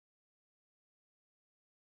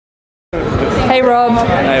Hey Rob,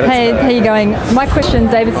 hey, how you going? My question,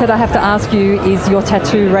 David said I have to ask you, is your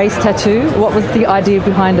tattoo race tattoo? What was the idea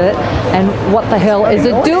behind it, and what the hell is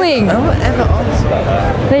it doing? No one ever asked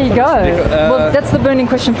that. There you go. Well, that's the burning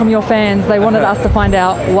question from your fans. They wanted us to find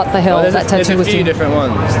out what the hell that tattoo was doing. There's a few different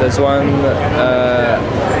ones. There's one,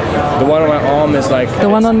 the one on my arm is like... The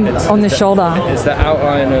one on the shoulder. It's the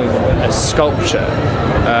outline of a sculpture.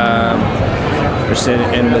 Just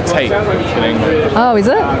in the tape in England. Oh, is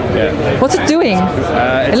it? Yeah. What's it doing?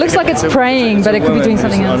 It looks like it's praying, but it could be doing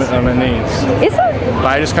something else. On her knees. Is it? But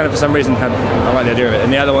I just kind of, for some reason, I like the idea of it.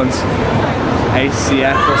 And the other one's ACF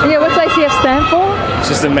or something. Yeah, what's ACF stand for? It's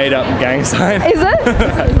just a made-up gang sign. Is it?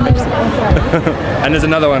 And there's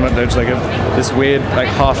another one that's like this weird, like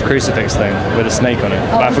half crucifix thing with a snake on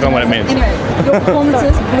it. But I forgot what it means. Anyway, your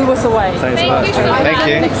performances blew us away. Thanks a lot.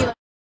 Thank you.